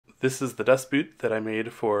This is the dust boot that I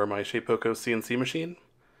made for my Shapeoko CNC machine.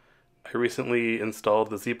 I recently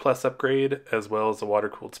installed the Z Plus upgrade as well as the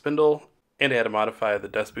water-cooled spindle, and I had to modify the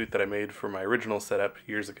dust boot that I made for my original setup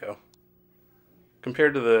years ago.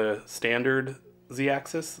 Compared to the standard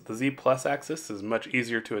Z-axis, the Z Plus axis is much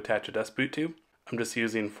easier to attach a dust boot to. I'm just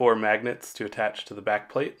using 4 magnets to attach to the back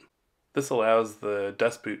plate. This allows the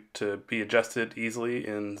dust boot to be adjusted easily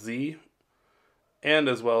in Z, and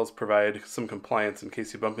as well as provide some compliance in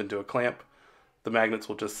case you bump into a clamp. The magnets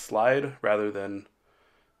will just slide rather than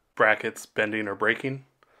brackets bending or breaking.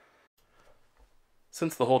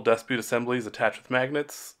 Since the whole dust boot assembly is attached with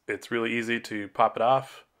magnets, it's really easy to pop it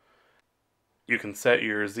off. You can set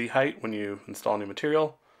your Z height when you install new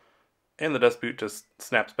material, and the dust boot just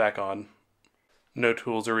snaps back on. No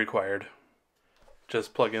tools are required.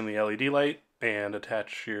 Just plug in the LED light and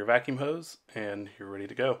attach your vacuum hose, and you're ready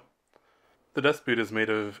to go. The dust boot is made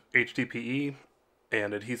of HDPE,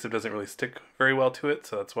 and adhesive doesn't really stick very well to it,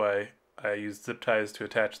 so that's why I used zip ties to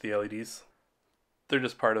attach the LEDs. They're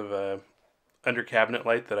just part of a under cabinet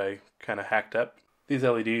light that I kind of hacked up. These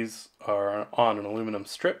LEDs are on an aluminum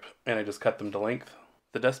strip, and I just cut them to length.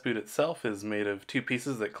 The dust boot itself is made of 2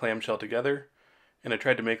 pieces that clamshell together, and I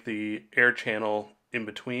tried to make the air channel in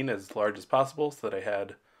between as large as possible so that I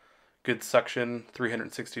had good suction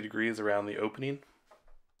 360 degrees around the opening.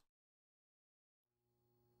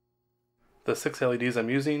 The 6 LEDs I'm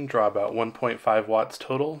using draw about 1.5 watts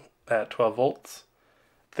total at 12 volts.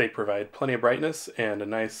 They provide plenty of brightness and a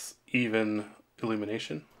nice even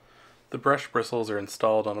illumination. The brush bristles are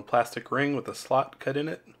installed on a plastic ring with a slot cut in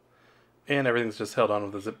it, and everything's just held on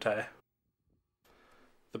with a zip tie.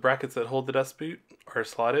 The brackets that hold the dust boot are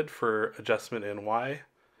slotted for adjustment in Y.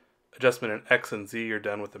 Adjustment in X and Z are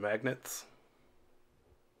done with the magnets.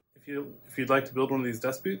 If you'd like to build one of these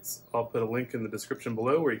dust boots, I'll put a link in the description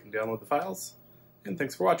below where you can download the files. And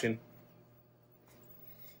thanks for watching.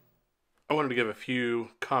 I wanted to give a few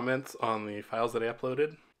comments on the files that I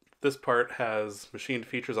uploaded. This part has machined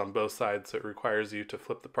features on both sides, so it requires you to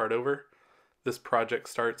flip the part over. This project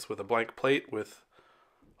starts with a blank plate with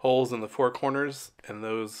holes in the 4 corners, and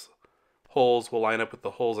those holes will line up with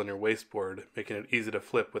the holes on your wasteboard, making it easy to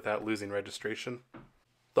flip without losing registration.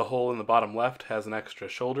 The hole in the bottom left has an extra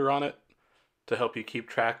shoulder on it to help you keep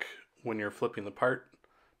track when you're flipping the part,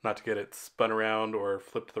 not to get it spun around or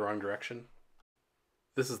flipped the wrong direction.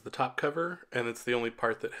 This is the top cover, and it's the only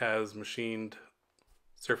part that has machined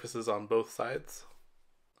surfaces on both sides.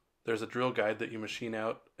 There's a drill guide that you machine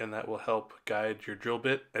out, and that will help guide your drill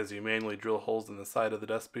bit as you manually drill holes in the side of the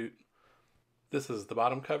dust boot. This is the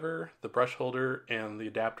bottom cover, the brush holder, and the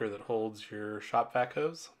adapter that holds your shop vac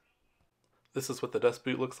hose. This is what the dust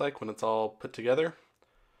boot looks like when it's all put together.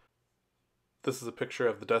 This is a picture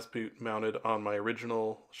of the dust boot mounted on my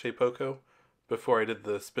original Shapeoko before I did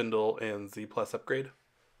the spindle and Z Plus upgrade.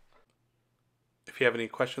 If you have any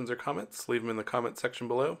questions or comments, leave them in the comment section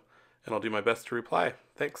below, and I'll do my best to reply.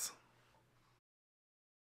 Thanks.